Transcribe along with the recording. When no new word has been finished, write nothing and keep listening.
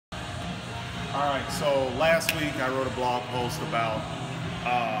All right, so last week I wrote a blog post about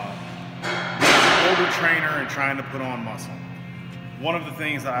being an older trainer and trying to put on muscle. One of the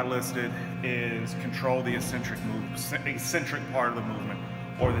things that I listed is control the eccentric part of the movement,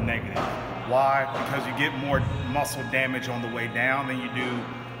 or the negative. Why? Because you get more muscle damage on the way down than you do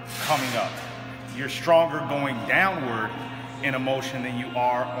coming up. You're stronger going downward in a motion than you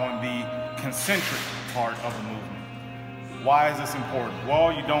are on the concentric part of the movement. Why is this important?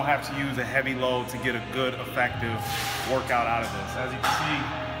 Well, you don't have to use a heavy load to get a good, effective workout out of this. As you can see,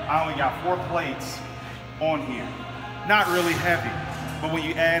 I only got 4 plates on here. Not really heavy, but when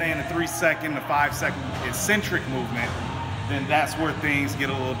you add in a 3-second to 5-second eccentric movement, then that's where things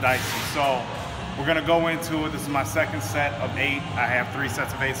get a little dicey. So we're gonna go into it. This is my second set of 8. I have 3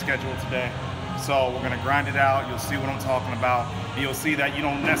 sets of 8 scheduled today. So we're gonna grind it out. You'll see what I'm talking about. You'll see that you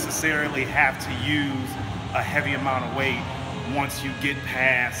don't necessarily have to use a heavy amount of weight once you get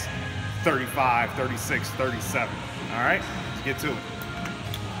past 35, 36, 37. All right, let's get to it.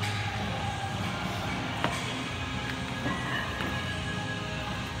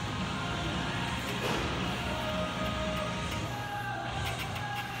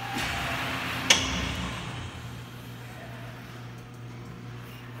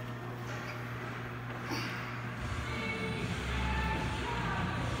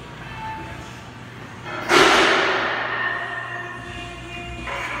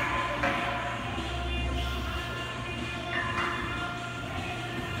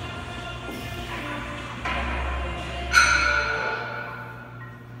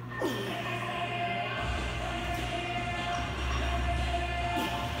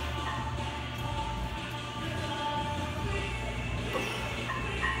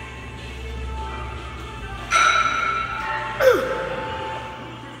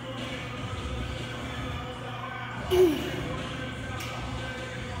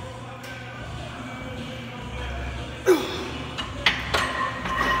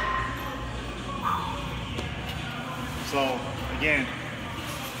 So again,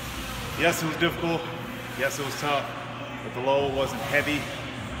 yes, it was difficult. Yes, it was tough, but the load wasn't heavy.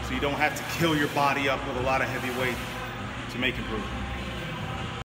 So you don't have to kill your body up with a lot of heavy weight to make improvement.